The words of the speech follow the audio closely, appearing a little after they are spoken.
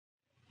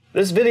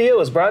This video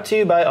is brought to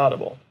you by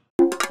Audible.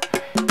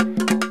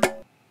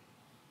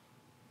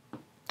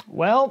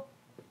 Well,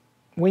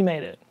 we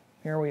made it.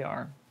 Here we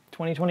are.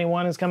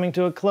 2021 is coming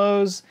to a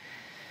close,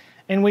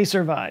 and we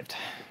survived.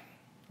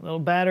 A little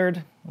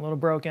battered, a little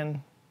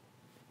broken,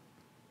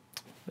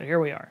 but here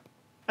we are.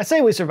 I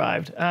say we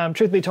survived.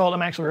 Truth be told,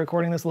 I'm actually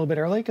recording this a little bit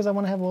early because I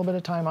want to have a little bit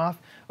of time off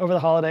over the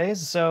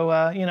holidays.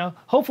 So, you know,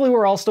 hopefully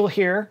we're all still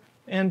here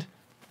and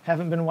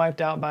haven't been wiped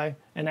out by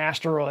an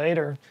asteroid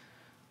or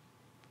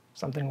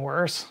something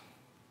worse.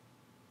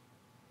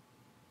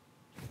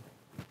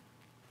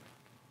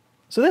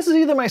 So this is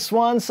either my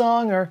swan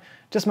song or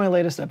just my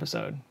latest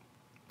episode.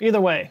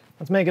 Either way,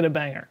 let's make it a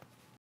banger.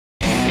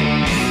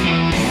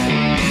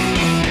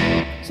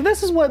 So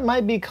this is what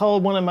might be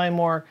called one of my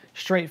more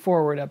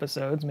straightforward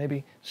episodes.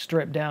 Maybe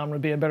stripped down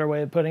would be a better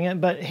way of putting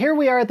it. But here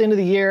we are at the end of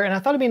the year, and I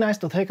thought it'd be nice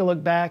to take a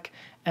look back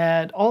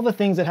at all the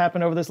things that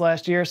happened over this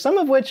last year, some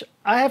of which,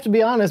 I have to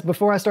be honest,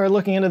 before I started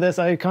looking into this,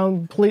 I had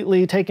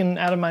completely taken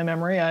out of my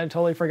memory. I had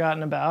totally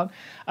forgotten about.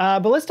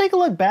 But let's take a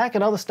look back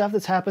at all the stuff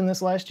that's happened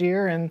this last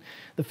year in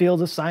the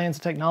fields of science,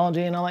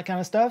 technology, and all that kind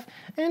of stuff,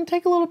 and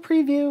take a little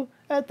preview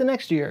at the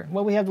next year,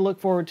 what we have to look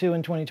forward to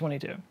in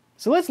 2022.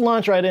 So let's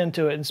launch right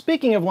into it. And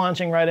speaking of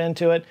launching right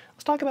into it,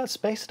 let's talk about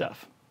space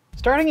stuff.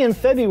 Starting in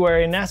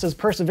February, NASA's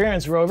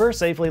Perseverance rover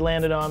safely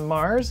landed on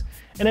Mars.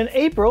 And in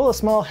April, a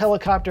small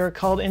helicopter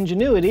called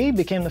Ingenuity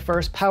became the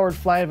first powered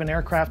flight of an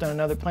aircraft on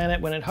another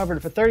planet when it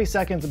hovered for 30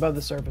 seconds above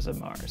the surface of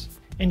Mars.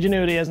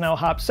 Ingenuity has now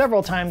hopped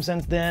several times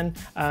since then,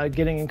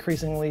 getting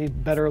increasingly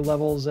better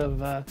levels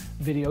of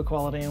video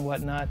quality and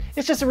whatnot.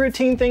 It's just a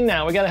routine thing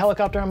now. We got a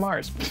helicopter on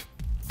Mars.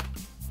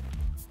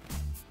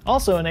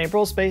 Also in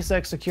April,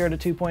 SpaceX secured a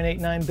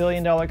 $2.89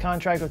 billion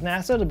contract with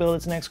NASA to build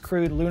its next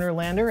crewed lunar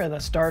lander and a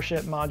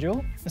Starship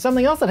module. And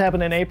something else that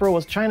happened in April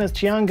was China's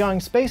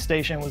Tiangong space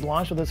station was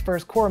launched with its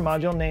first core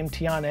module named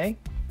Tianhe.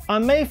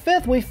 On May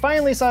 5th, we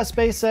finally saw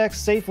SpaceX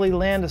safely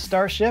land a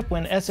Starship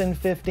when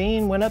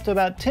SN-15 went up to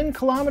about 10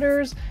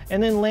 kilometers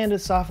and then landed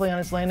softly on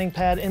its landing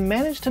pad and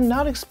managed to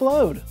not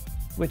explode,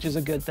 which is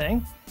a good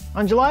thing.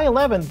 On July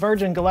 11th,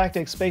 Virgin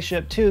Galactic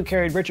Spaceship 2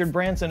 carried Richard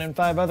Branson and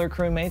 5 other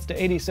crewmates to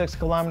 86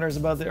 kilometers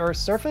above the Earth's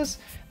surface.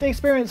 They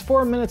experienced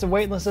 4 minutes of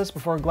weightlessness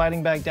before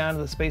gliding back down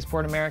to the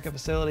Spaceport America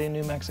facility in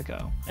New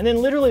Mexico. And then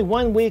literally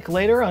 1 week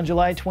later, on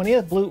July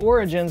 20th, Blue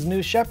Origin's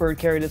New Shepard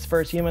carried its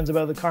first humans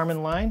above the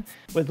Kármán line,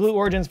 with Blue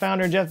Origin's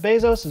founder Jeff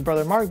Bezos, his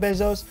brother Mark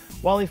Bezos,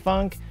 Wally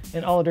Funk,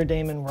 and Oliver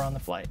Damon were on the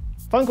flight.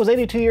 Funk was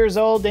 82 years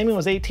old, Damon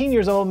was 18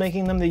 years old,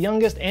 making them the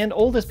youngest and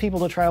oldest people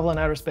to travel in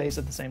outer space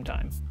at the same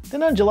time.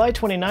 Then on July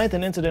 29th,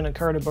 an incident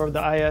occurred aboard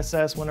the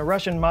ISS when a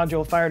Russian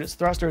module fired its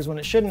thrusters when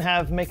it shouldn't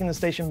have, making the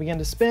station begin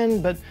to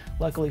spin, but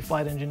luckily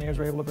flight engineers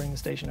were able to bring the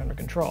station under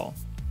control.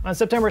 On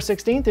September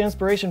 16th, the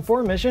Inspiration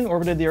 4 mission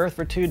orbited the Earth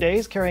for 2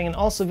 days, carrying an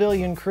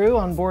all-civilian crew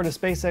on board a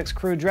SpaceX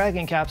Crew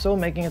Dragon capsule,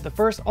 making it the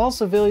first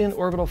all-civilian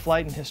orbital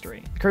flight in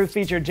history. The crew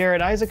featured Jared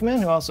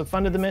Isaacman, who also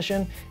funded the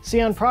mission,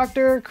 Sion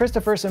Proctor,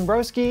 Christopher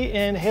Sembrowski,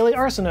 and Haley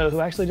Arsenault,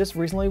 who actually just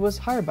recently was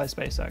hired by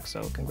SpaceX,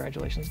 so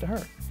congratulations to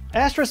her.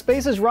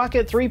 Astrospace's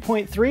Rocket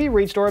 3.3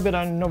 reached orbit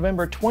on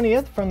November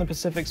 20th from the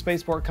Pacific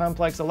Spaceport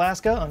Complex,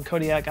 Alaska on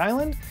Kodiak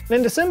Island. And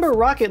in December,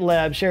 Rocket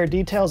Lab shared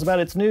details about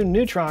its new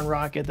Neutron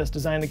rocket that's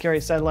designed to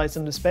carry satellites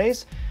into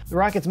space. The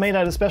rocket's made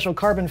out of special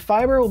carbon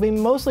fiber, will be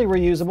mostly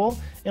reusable,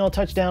 and will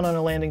touch down on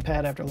a landing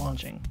pad after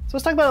launching. So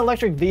let's talk about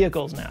electric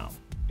vehicles now.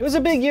 It was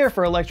a big year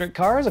for electric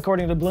cars.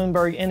 According to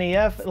Bloomberg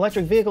NEF,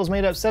 electric vehicles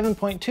made up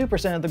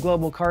 7.2% of the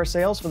global car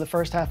sales for the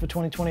first half of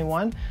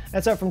 2021.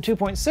 That's up from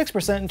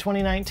 2.6% in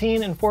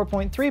 2019 and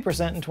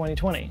 4.3% in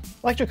 2020.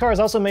 Electric cars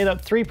also made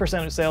up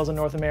 3% of sales in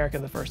North America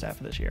the first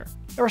half of this year.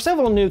 There were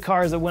several new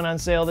cars that went on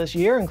sale this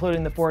year,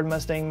 including the Ford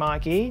Mustang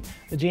Mach-E,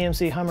 the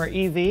GMC Hummer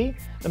EV,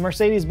 the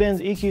Mercedes-Benz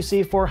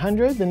EQC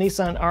 400, the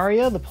Nissan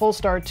Ariya, the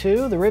Polestar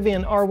 2, the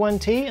Rivian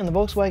R1T, and the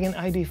Volkswagen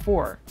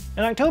ID4.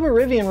 In October,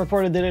 Rivian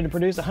reported that it had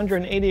produced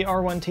 180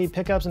 R1T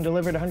pickups and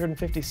delivered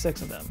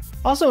 156 of them.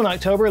 Also in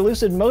October,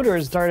 Lucid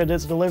Motors started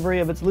its delivery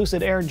of its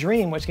Lucid Air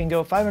Dream, which can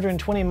go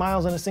 520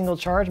 miles in a single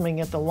charge, making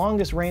it the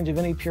longest range of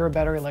any pure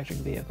battery electric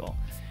vehicle.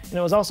 And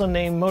it was also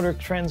named Motor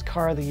Trend's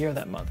Car of the Year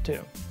that month too.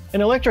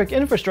 In electric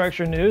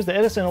infrastructure news, the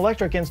Edison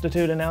Electric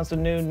Institute announced a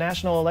new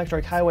National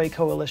Electric Highway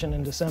Coalition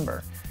in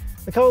December.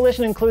 The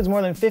coalition includes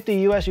more than 50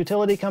 U.S.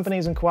 utility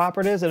companies and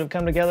cooperatives that have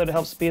come together to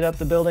help speed up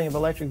the building of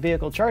electric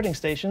vehicle charging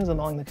stations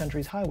along the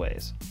country's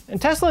highways.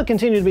 And Tesla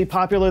continued to be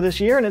popular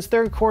this year. In its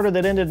third quarter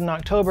that ended in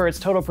October,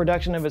 its total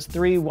production of its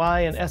 3,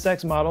 Y, and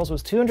SX models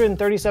was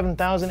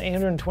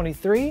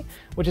 237,823,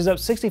 which is up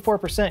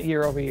 64%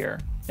 year over year.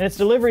 And its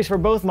deliveries for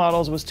both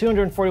models was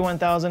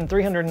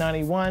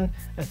 241,391,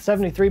 a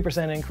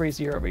 73% increase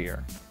year over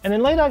year. And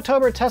in late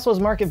October, Tesla's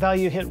market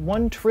value hit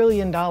 $1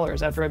 trillion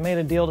after it made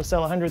a deal to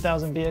sell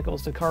 100,000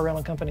 vehicles to car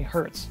rental company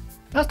Hertz.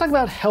 Now let's talk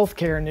about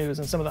healthcare news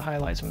and some of the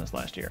highlights from this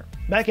last year.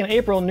 Back in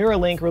April,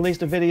 Neuralink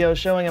released a video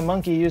showing a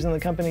monkey using the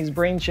company's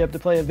brain chip to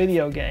play a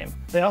video game.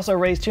 They also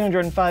raised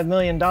 $205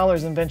 million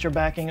in venture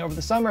backing over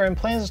the summer and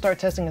plans to start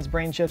testing its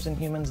brain chips in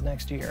humans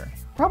next year.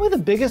 Probably the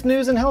biggest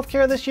news in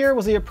healthcare this year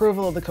was the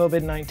approval of the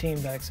COVID-19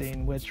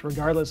 vaccine, which,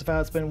 regardless of how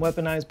it's been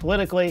weaponized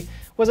politically,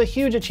 was a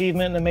huge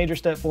achievement and a major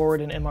step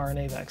forward in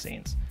mRNA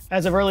vaccines.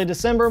 As of early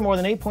December, more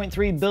than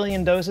 8.3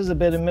 billion doses have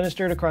been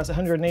administered across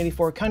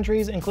 184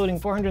 countries, including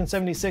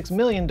 476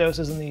 million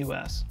doses in the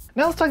US.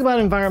 Now let's talk about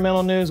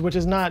environmental news, which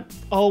is not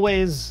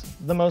always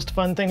the most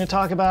fun thing to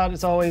talk about.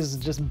 It's always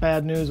just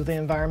bad news with the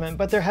environment,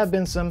 but there have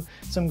been some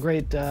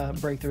great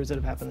breakthroughs that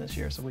have happened this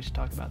year, so we should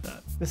talk about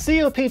that. The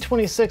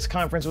COP26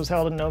 conference was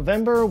held in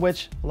November,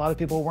 which a lot of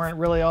people weren't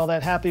really all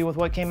that happy with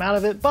what came out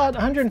of it, but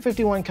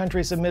 151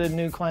 countries submitted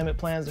new climate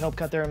plans to help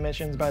cut their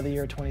emissions by the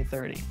year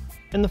 2030.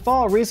 In the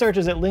fall,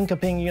 researchers at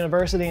Linköping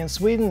University in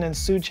Sweden and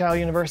Suzhou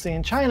University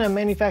in China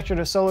manufactured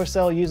a solar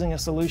cell using a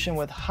solution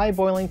with high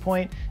boiling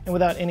point and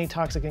without any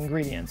toxic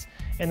ingredients.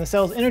 And the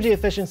cell's energy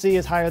efficiency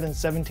is higher than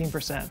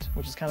 17%,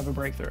 which is kind of a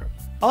breakthrough.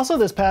 Also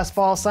this past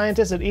fall,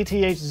 scientists at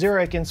ETH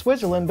Zurich in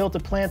Switzerland built a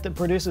plant that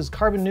produces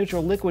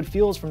carbon-neutral liquid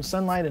fuels from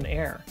sunlight and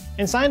air.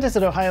 And scientists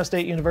at Ohio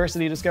State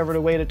University discovered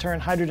a way to turn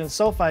hydrogen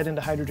sulfide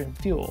into hydrogen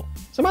fuel.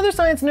 Some other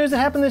science news that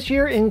happened this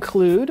year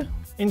include: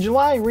 in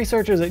July,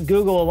 researchers at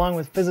Google, along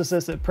with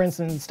physicists at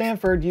Princeton and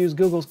Stanford, used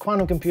Google's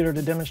quantum computer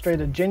to demonstrate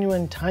a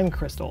genuine time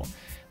crystal.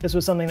 This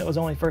was something that was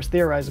only first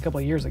theorized a couple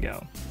of years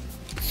ago.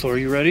 So are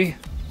you ready?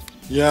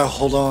 Yeah,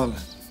 hold on.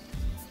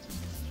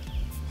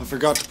 I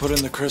forgot to put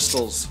in the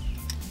crystals.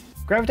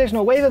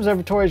 Gravitational Wave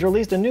Observatory has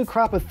released a new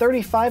crop of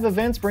 35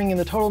 events, bringing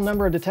the total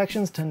number of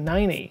detections to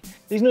 90.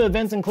 These new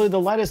events include the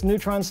lightest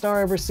neutron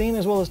star ever seen,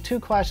 as well as 2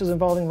 clashes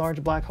involving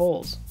large black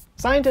holes.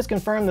 Scientists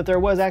confirmed that there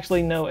was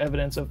actually no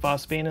evidence of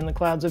phosphine in the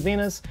clouds of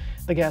Venus.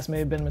 The gas may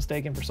have been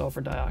mistaken for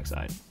sulfur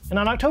dioxide. And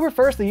on October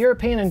 1st, the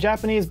European and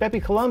Japanese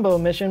Bepi-Colombo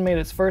mission made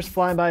its first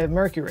flyby of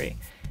Mercury.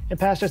 It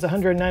passed just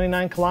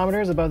 199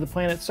 kilometers above the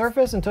planet's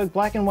surface and took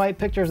black and white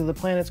pictures of the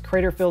planet's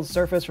crater-filled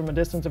surface from a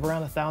distance of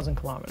around 1,000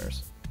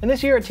 kilometers. And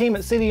this year, a team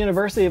at City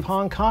University of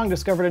Hong Kong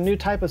discovered a new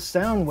type of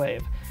sound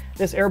wave.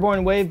 This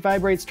airborne wave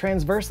vibrates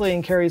transversely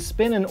and carries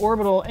spin and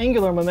orbital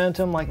angular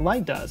momentum like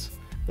light does.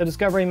 The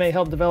discovery may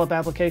help develop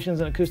applications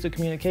in acoustic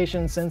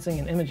communication, sensing,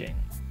 and imaging.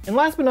 And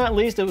last but not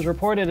least, it was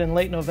reported in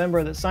late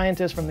November that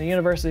scientists from the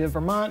University of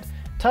Vermont,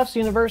 Tufts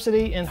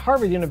University, and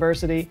Harvard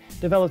University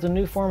developed a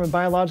new form of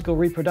biological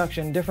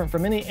reproduction different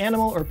from any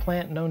animal or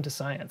plant known to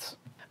science.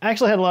 I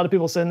actually had a lot of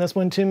people send this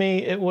one to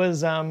me. It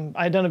was, I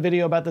had done a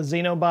video about the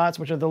Xenobots,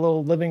 which are the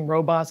little living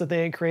robots that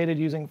they had created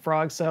using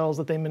frog cells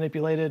that they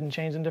manipulated and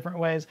changed in different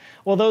ways.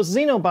 Well, those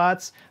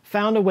Xenobots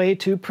found a way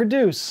to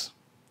produce,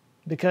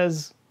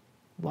 because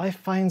life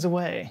finds a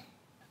way.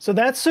 So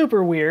that's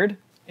super weird,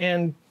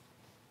 and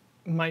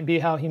might be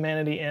how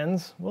humanity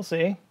ends. We'll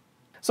see.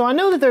 So I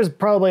know that there's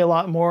probably a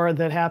lot more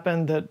that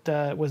happened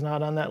that was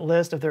not on that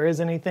list. If there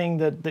is anything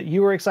that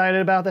you were excited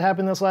about that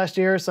happened this last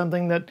year,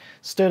 something that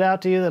stood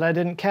out to you that I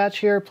didn't catch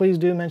here, please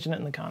do mention it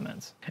in the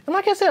comments. And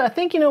like I said, I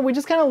think, we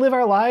just kind of live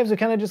our lives. We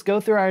kind of just go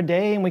through our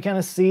day and we kind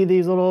of see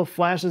these little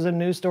flashes of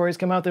news stories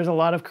come out. There's a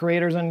lot of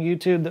creators on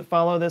YouTube that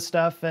follow this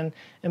stuff and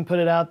put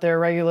it out there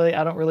regularly.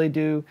 I don't really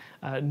do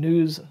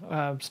news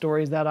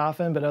stories that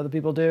often, but other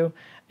people do.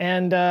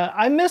 And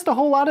I missed a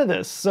whole lot of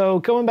this. So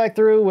going back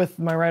through with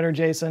my writer,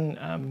 Jason,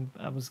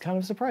 I was kind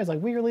of surprised.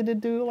 Like, we really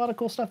did do a lot of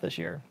cool stuff this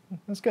year.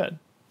 That's good.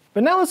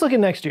 But now let's look at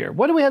next year.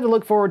 What do we have to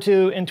look forward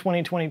to in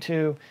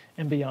 2022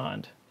 and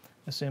beyond,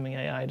 assuming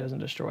AI doesn't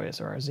destroy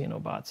us or our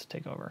Xenobots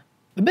take over?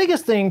 The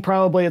biggest thing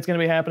probably that's going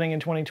to be happening in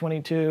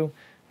 2022,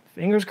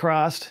 fingers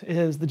crossed,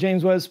 is the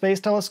James Webb Space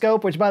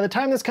Telescope, which by the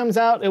time this comes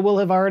out, it will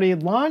have already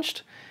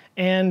launched.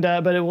 And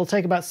but it will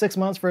take about 6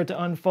 months for it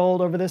to unfold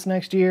over this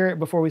next year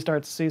before we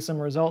start to see some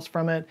results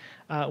from it.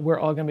 We're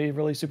all going to be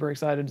really super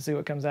excited to see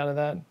what comes out of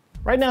that.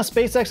 Right now,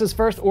 SpaceX's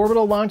first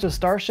orbital launch of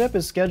Starship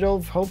is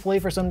scheduled hopefully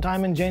for some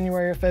time in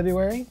January or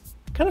February.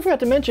 Kind of forgot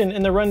to mention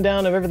in the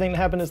rundown of everything that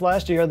happened this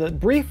last year that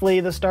briefly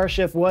the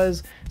Starship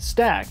was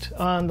stacked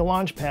on the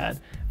launch pad,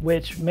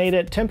 which made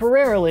it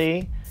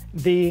temporarily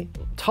the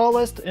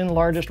tallest and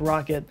largest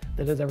rocket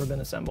that has ever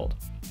been assembled.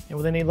 And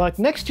with any luck,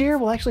 next year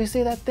we'll actually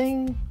see that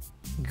thing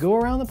go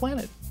around the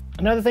planet.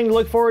 Another thing to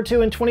look forward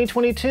to in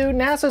 2022,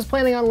 NASA is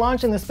planning on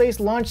launching the Space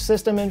Launch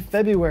System in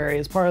February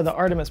as part of the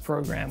Artemis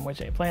program,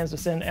 which it plans to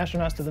send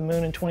astronauts to the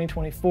moon in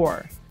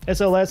 2024.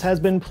 SLS has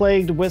been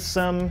plagued with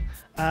some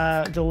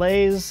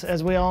delays,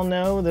 as we all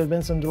know. There have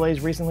been some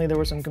delays recently. There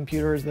were some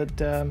computers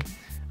that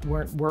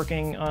weren't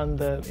working on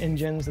the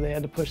engines. They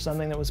had to push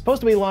something that was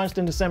supposed to be launched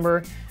in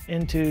December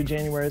into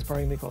January. It's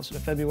probably going to be closer to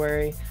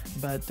February,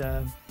 but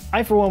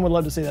I, for one, would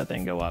love to see that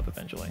thing go up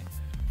eventually.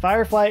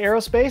 Firefly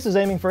Aerospace is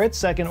aiming for its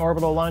second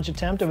orbital launch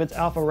attempt of its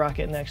Alpha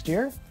rocket next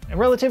year. And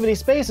Relativity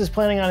Space is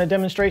planning on a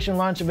demonstration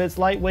launch of its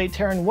lightweight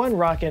Terran 1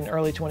 rocket in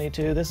early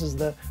 2022. This is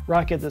the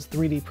rocket that's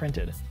 3D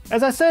printed.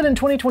 As I said, in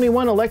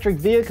 2021, electric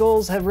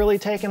vehicles have really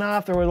taken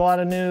off. There were a lot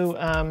of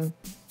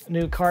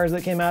new cars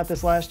that came out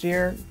this last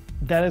year.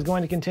 that is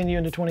going to continue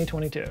into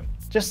 2022.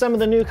 Just some of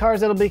the new cars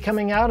that'll be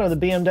coming out are the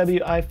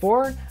BMW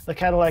i4, the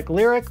Cadillac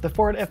Lyriq, the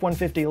Ford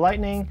F-150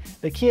 Lightning,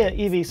 the Kia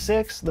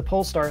EV6, the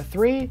Polestar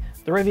 3,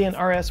 the Rivian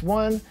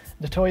RS1,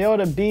 the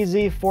Toyota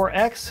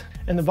BZ4X,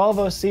 and the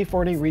Volvo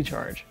C40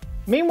 Recharge.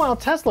 Meanwhile,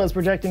 Tesla is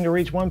projecting to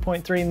reach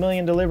 1.3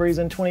 million deliveries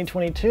in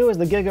 2022 as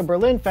the Giga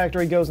Berlin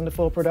factory goes into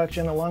full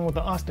production along with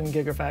the Austin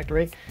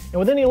Gigafactory, and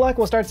with any luck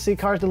we'll start to see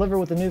cars delivered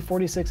with the new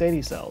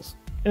 4680 cells.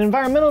 In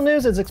environmental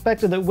news, it's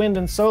expected that wind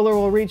and solar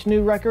will reach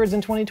new records in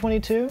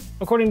 2022.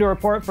 According to a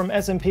report from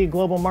S&P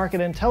Global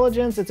Market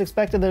Intelligence, it's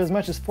expected that as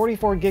much as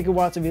 44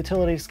 gigawatts of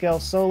utility-scale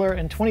solar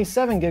and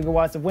 27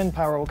 gigawatts of wind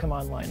power will come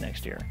online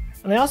next year.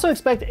 And they also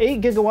expect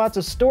 8 gigawatts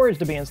of storage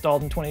to be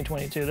installed in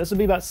 2022. This would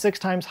be about 6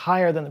 times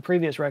higher than the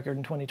previous record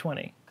in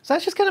 2020. So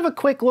that's just kind of a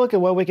quick look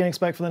at what we can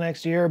expect for the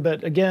next year,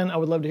 but again, I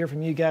would love to hear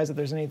from you guys if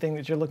there's anything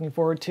that you're looking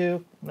forward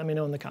to. Let me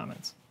know in the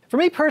comments. For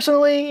me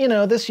personally,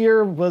 this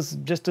year was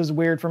just as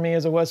weird for me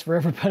as it was for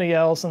everybody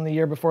else, and the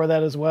year before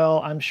that as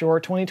well. I'm sure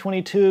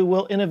 2022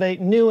 will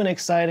innovate new and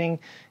exciting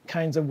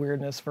kinds of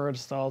weirdness for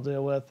us to all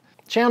deal with.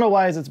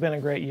 Channel-wise, it's been a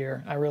great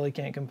year. I really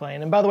can't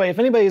complain. And by the way, if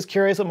anybody is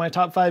curious what my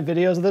top 5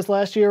 videos of this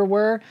last year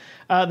were,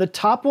 the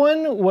top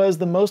one was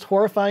the most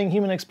horrifying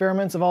human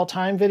experiments of all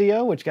time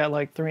video, which got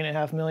like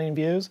 3.5 million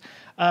views.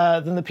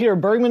 Then the Peter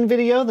Bergman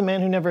video, The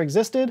Man Who Never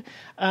Existed.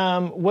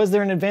 Was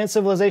There an Advanced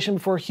Civilization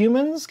Before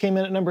Humans? Came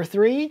in at number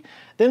 3.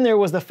 Then there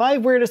was the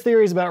 5 weirdest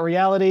theories about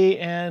reality,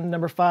 and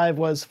number 5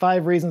 was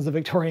 5 reasons the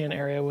Victorian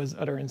era was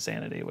utter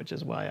insanity, which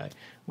is why I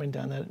went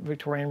down that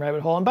Victorian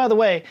rabbit hole. And by the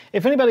way,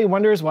 if anybody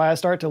wonders why I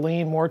start to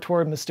lean more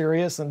toward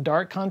mysterious and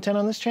dark content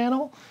on this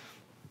channel,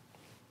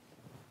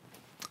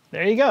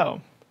 there you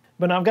go.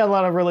 But I've got a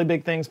lot of really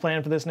big things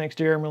planned for this next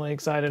year. I'm really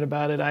excited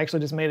about it. I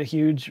actually just made a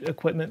huge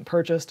equipment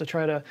purchase to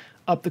try to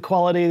up the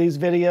quality of these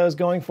videos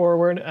going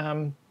forward.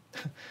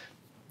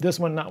 This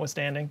one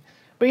notwithstanding.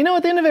 But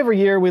at the end of every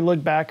year, we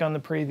look back on the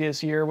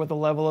previous year with a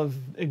level of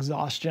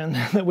exhaustion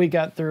that we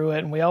got through it,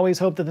 and we always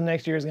hope that the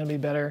next year is going to be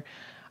better.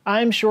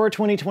 I'm sure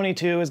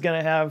 2022 is going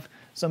to have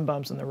some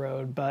bumps in the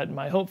road, but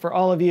my hope for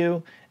all of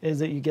you is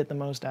that you get the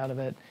most out of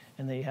it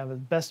and that you have the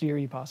best year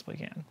you possibly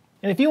can.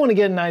 And if you want to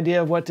get an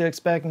idea of what to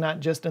expect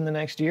not just in the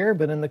next year,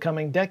 but in the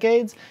coming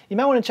decades, you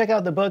might want to check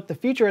out the book, The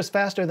Future is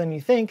Faster Than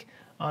You Think,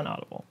 on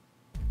Audible.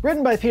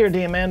 Written by Peter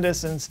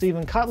Diamandis and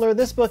Stephen Kotler,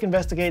 this book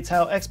investigates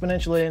how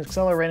exponentially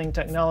accelerating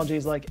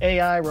technologies like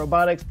AI,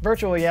 robotics,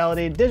 virtual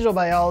reality, digital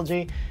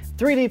biology,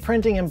 3D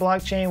printing, and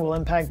blockchain will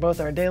impact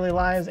both our daily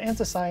lives and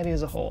society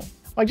as a whole.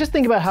 Like, just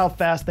think about how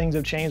fast things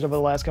have changed over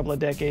the last couple of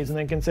decades, and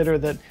then consider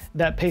that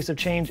that pace of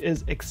change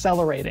is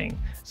accelerating.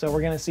 So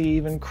we're going to see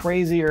even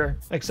crazier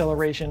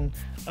acceleration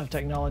of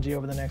technology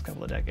over the next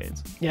couple of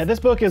decades. Yeah, this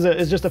book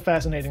is just a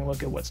fascinating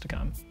look at what's to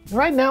come.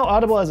 Right now,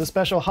 Audible has a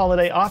special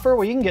holiday offer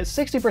where you can get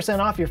 60%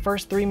 off your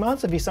first 3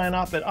 months if you sign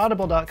off at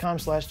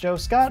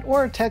audible.com/JoeScott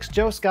or text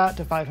Joe Scott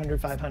to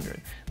 500-500.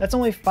 That's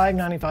only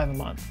 $5.95 a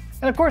month.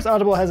 And of course,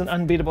 Audible has an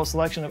unbeatable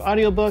selection of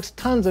audiobooks,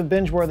 tons of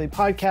binge-worthy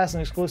podcasts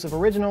and exclusive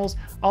originals,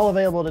 all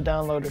available to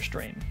download or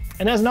stream.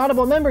 And as an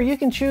Audible member, you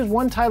can choose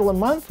one title a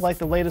month, like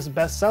the latest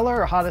bestseller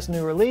or hottest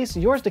new release,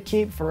 yours to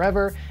keep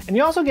forever. And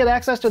you also get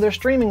access to their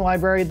streaming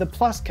library, the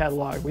Plus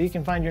catalog, where you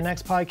can find your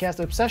next podcast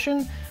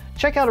obsession,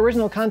 check out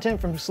original content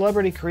from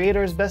celebrity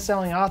creators,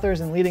 best-selling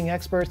authors, and leading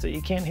experts that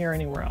you can't hear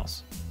anywhere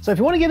else. So if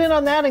you want to get in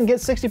on that and get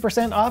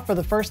 60% off for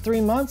the first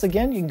 3 months,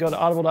 again, you can go to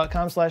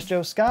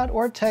audible.com/Joe Scott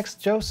or text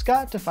Joe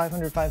Scott to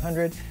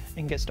 500-500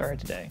 and get started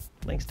today.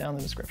 Links down in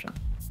the description.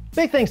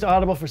 Big thanks to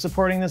Audible for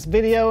supporting this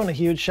video, and a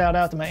huge shout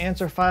out to my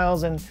answer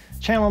files and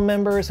channel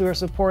members who are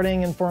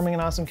supporting and forming an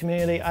awesome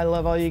community. I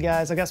love all you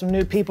guys. I got some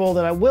new people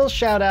that I will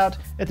shout out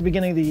at the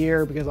beginning of the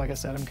year because, like I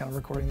said, I'm kind of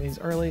recording these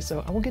early,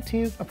 so I will get to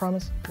you, I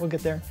promise. We'll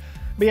get there.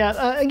 But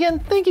yeah, again,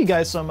 thank you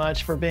guys so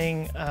much for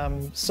being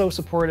so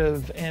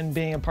supportive and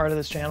being a part of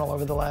this channel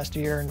over the last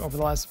year and over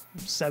the last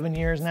 7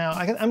 years now.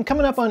 I'm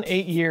coming up on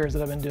 8 years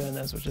that I've been doing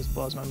this, which just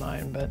blows my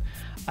mind. But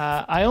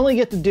I only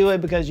get to do it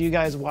because you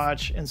guys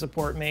watch and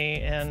support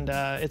me, and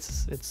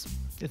it's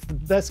the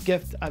best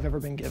gift I've ever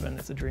been given.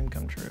 It's a dream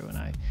come true, and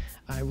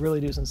I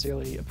really do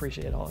sincerely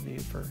appreciate all of you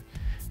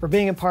for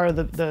being a part of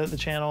the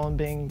channel and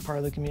being part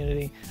of the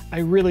community. I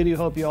really do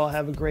hope you all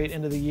have a great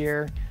end of the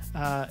year.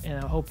 And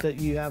I hope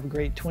that you have a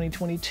great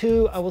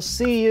 2022. I will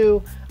see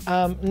you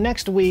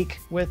next week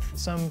with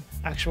some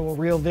actual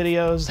real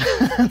videos,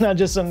 not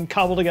just some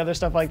cobbled together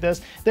stuff like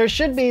this. There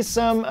should be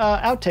some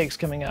outtakes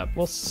coming up.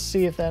 We'll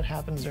see if that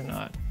happens or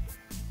not.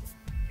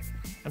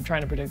 I'm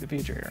trying to predict the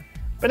future here.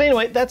 But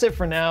anyway, that's it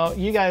for now.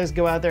 You guys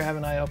go out there, have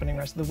an eye-opening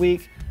rest of the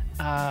week.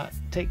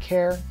 Take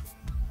care,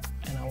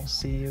 and I will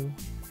see you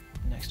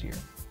next year.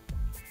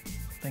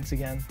 Thanks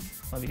again.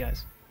 Love you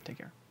guys. Take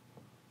care.